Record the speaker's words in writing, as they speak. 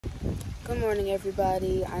Good morning,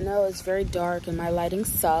 everybody. I know it's very dark and my lighting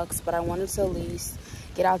sucks, but I wanted to at least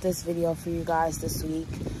get out this video for you guys this week.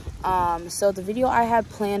 So the video I had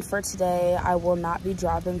planned for today, I will not be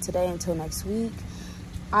dropping today until next week.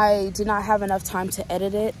 I did not have enough time to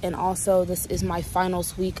edit it, and also this is my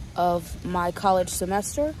finals week of my college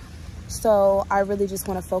semester. So I really just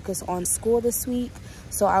want to focus on school this week.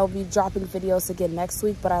 So I will be dropping videos again next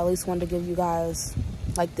week, but I at least wanted to give you guys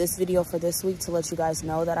like this video for this week to let you guys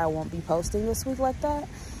know that I won't be posting this week like that.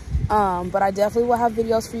 But I definitely will have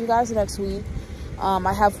videos for you guys next week.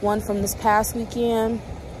 I have one from this past weekend,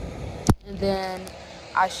 and then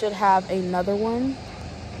I should have another one.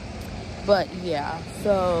 But yeah,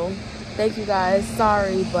 so thank you guys.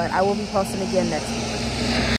 Sorry, but I will be posting again next week.